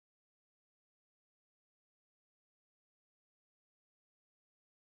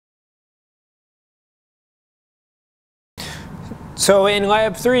So in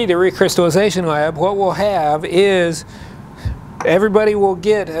lab 3, the recrystallization lab, what we'll have is everybody will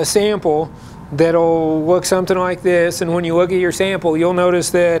get a sample that'll look something like this, and when you look at your sample, you'll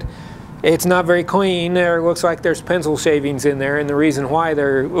notice that it's not very clean. There looks like there's pencil shavings in there, and the reason why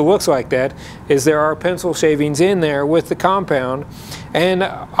it looks like that is there are pencil shavings in there with the compound. And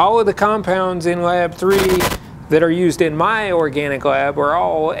all of the compounds in lab 3 that are used in my organic lab are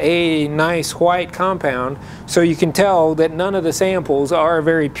all a nice white compound, so you can tell that none of the samples are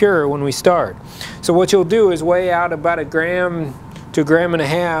very pure when we start. So what you'll do is weigh out about 1 gram to 1.5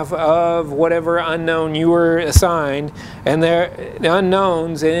 grams of whatever unknown you were assigned, and the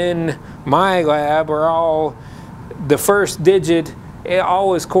unknowns in my lab are all the first digit. It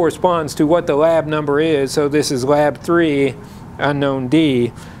always corresponds to what the lab number is. So this is lab 3, unknown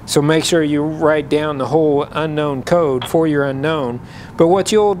D. So make sure you write down the whole unknown code for your unknown. But what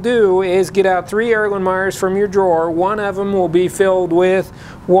you'll do is get out 3 Erlenmeyers from your drawer. One of them will be filled with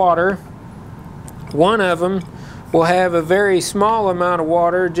water. One of them will have a very small amount of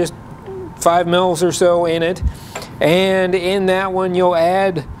water, just 5 mils or so in it. And in that one you'll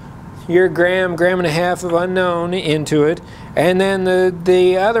add your 1 gram, 1.5 grams of unknown into it. And then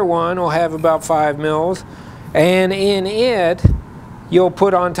the other one will have about 5 mils. And in it, you'll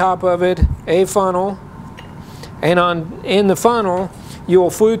put on top of it a funnel, and in the funnel you'll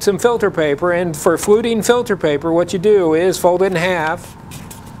flute some filter paper. And for fluting filter paper, what you do is fold it in half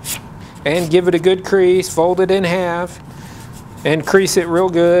and give it a good crease. Fold it in half and crease it real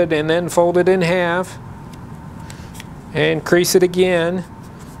good, and then fold it in half and crease it again,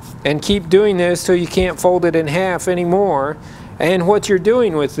 and keep doing this till you can't fold it in half anymore. And what you're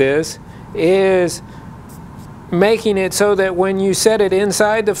doing with this is making it so that when you set it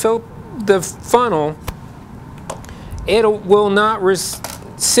inside the funnel, it will not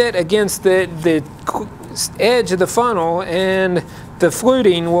sit against the edge of the funnel, and the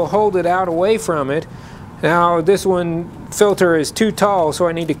fluting will hold it out away from it. Now this one filter is too tall, so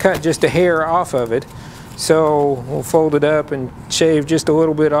I need to cut just a hair off of it. So we'll fold it up and shave just a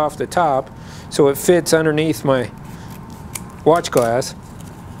little bit off the top so it fits underneath my watch glass.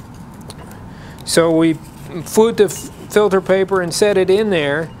 So we flute the filter paper and set it in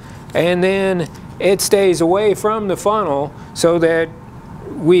there, and then it stays away from the funnel so that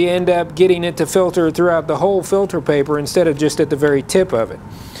we end up getting it to filter throughout the whole filter paper instead of just at the very tip of it.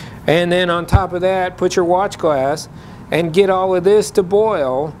 And then on top of that, put your watch glass and get all of this to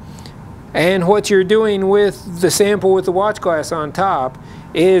boil. And what you're doing with the sample with the watch glass on top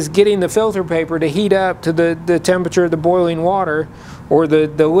is getting the filter paper to heat up to the temperature of the boiling water, or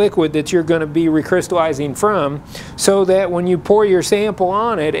the liquid that you're going to be recrystallizing from, so that when you pour your sample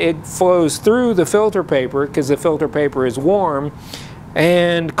on it, it flows through the filter paper, because the filter paper is warm,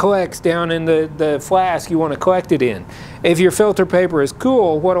 and collects down in the flask you want to collect it in. If your filter paper is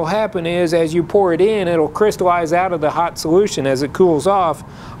cool, what will happen is as you pour it in, it'll crystallize out of the hot solution as it cools off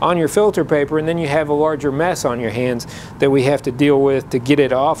on your filter paper, and then you have a larger mess on your hands that we have to deal with to get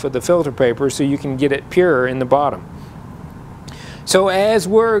it off of the filter paper so you can get it pure in the bottom. So as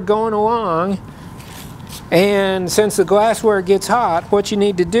we're going along, and since the glassware gets hot, what you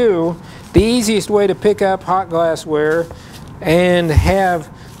need to do, the easiest way to pick up hot glassware and have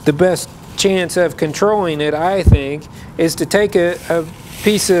the best chance of controlling it, I think, is to take a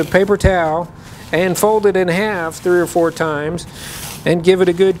piece of paper towel and fold it in half 3 or 4 times and give it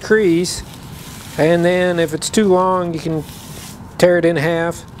a good crease. And then if it's too long, you can tear it in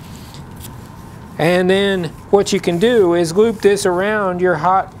half. And then what you can do is loop this around your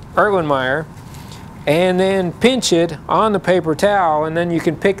hot Erlenmeyer and then pinch it on the paper towel, and then you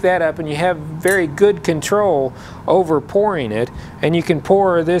can pick that up and you have very good control over pouring it. And you can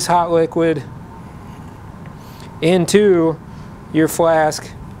pour this hot liquid into your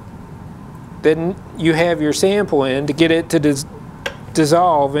flask that you have your sample in to get it to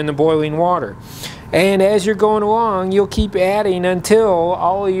dissolve in the boiling water. And as you're going along, you'll keep adding until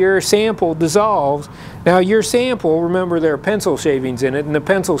all of your sample dissolves. Now your sample, remember there are pencil shavings in it, and the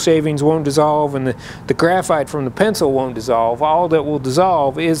pencil shavings won't dissolve, and the graphite from the pencil won't dissolve. All that will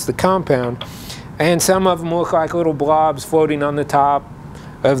dissolve is the compound. And some of them look like little blobs floating on the top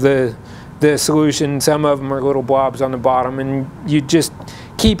of the solution. Some of them are little blobs on the bottom, and you just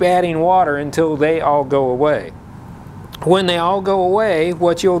keep adding water until they all go away. When they all go away,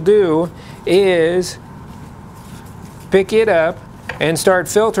 what you'll do is pick it up and start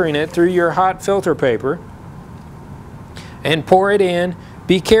filtering it through your hot filter paper and pour it in.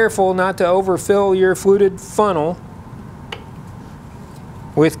 Be careful not to overfill your fluted funnel,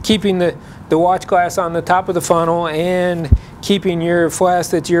 with keeping the watch glass on the top of the funnel and keeping your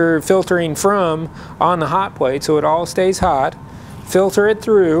flask that you're filtering from on the hot plate so it all stays hot. filter it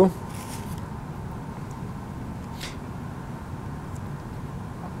through.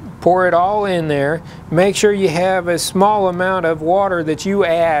 Pour it all in there. Make sure you have a small amount of water that you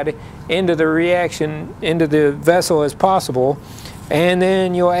add into the reaction, into the vessel as possible. And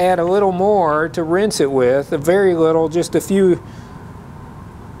then you'll add a little more to rinse it with, a very little, just a few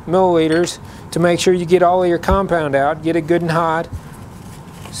milliliters, to make sure you get all of your compound out. Get it good and hot.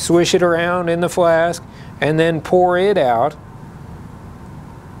 Swish it around in the flask and then pour it out.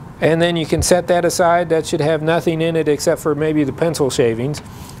 And then you can set that aside. That should have nothing in it except for maybe the pencil shavings.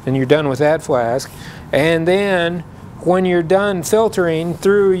 And you're done with that flask. And then when you're done filtering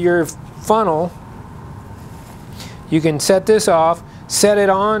through your funnel, you can set this off, set it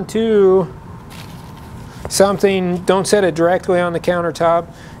on to something. Don't set it directly on the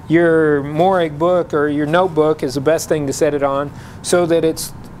countertop. Your Morag book or your notebook is the best thing to set it on, so that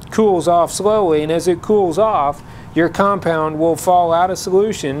it cools off slowly, and as it cools off, your compound will fall out of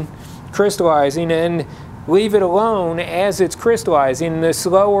solution, crystallizing, and leave it alone as it's crystallizing. The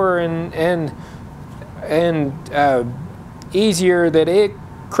slower and easier that it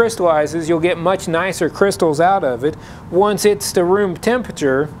crystallizes, you'll get much nicer crystals out of it. Once it's to room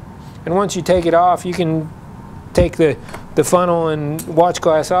temperature, and once you take it off, you can take the funnel and watch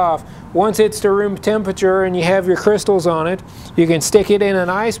glass off. Once it's to room temperature and you have your crystals on it, you can stick it in an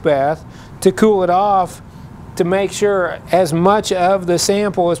ice bath to cool it off, to make sure as much of the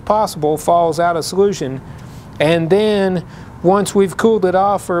sample as possible falls out of solution. And then once we've cooled it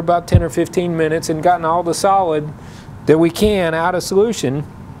off for about 10 or 15 minutes and gotten all the solid that we can out of solution,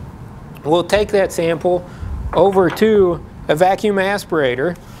 we'll take that sample over to a vacuum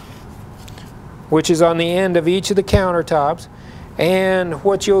aspirator, which is on the end of each of the countertops. And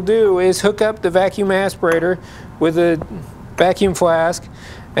what you'll do is hook up the vacuum aspirator with a vacuum flask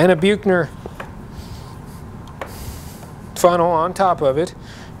and a Buchner funnel on top of it.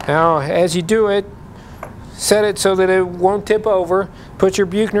 Now, as you do it, set it so that it won't tip over. Put your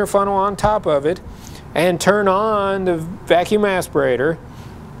Buchner funnel on top of it and turn on the vacuum aspirator,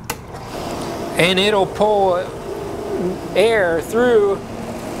 and it'll pull air through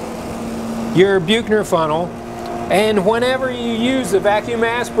your Buchner funnel. And whenever you use the vacuum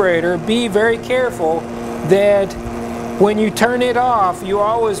aspirator, be very careful that when you turn it off, you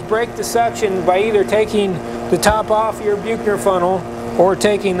always break the suction by either taking the top off your Buchner funnel or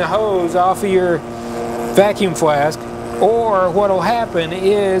taking the hose off of your vacuum flask. Or what will happen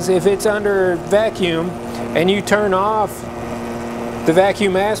is, if it's under vacuum and you turn off the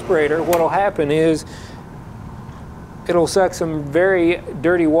vacuum aspirator, what will happen is it'll suck some very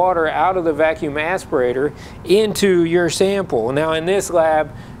dirty water out of the vacuum aspirator into your sample. Now, in this lab,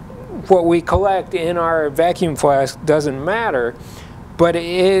 what we collect in our vacuum flask doesn't matter, but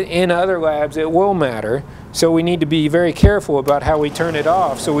in other labs it will matter. So we need to be very careful about how we turn it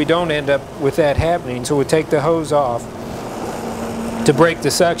off so we don't end up with that happening. So we take the hose off to break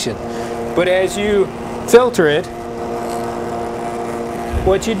the suction. But as you filter it,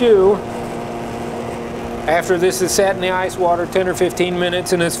 what you do after this is sat in the ice water 10 or 15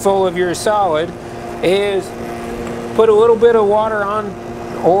 minutes and it's full of your solid is put a little bit of water on,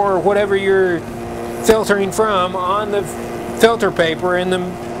 or whatever you're filtering from, on the filter paper in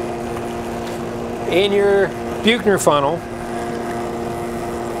your Buchner funnel,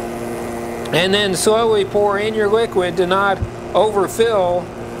 and then slowly pour in your liquid to not overfill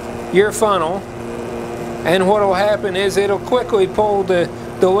your funnel. And what will happen is it'll quickly pull the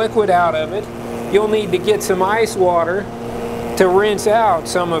liquid out of it. You'll need to get some ice water to rinse out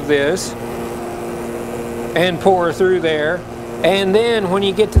some of this and pour through there. And then when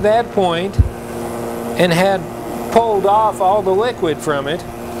you get to that point and had pulled off all the liquid from it,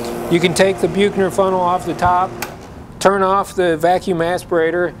 you can take the Buchner funnel off the top, turn off the vacuum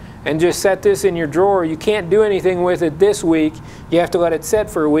aspirator, and just set this in your drawer. You can't do anything with it this week. You have to let it set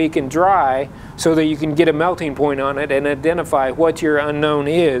for a week and dry so that you can get a melting point on it and identify what your unknown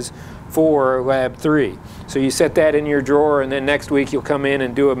is for lab 3. So you set that in your drawer, and then next week you'll come in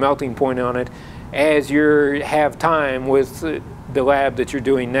and do a melting point on it as you have time with the lab that you're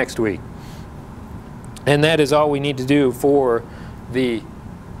doing next week. And that is all we need to do for the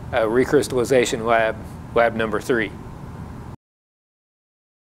recrystallization lab number 3.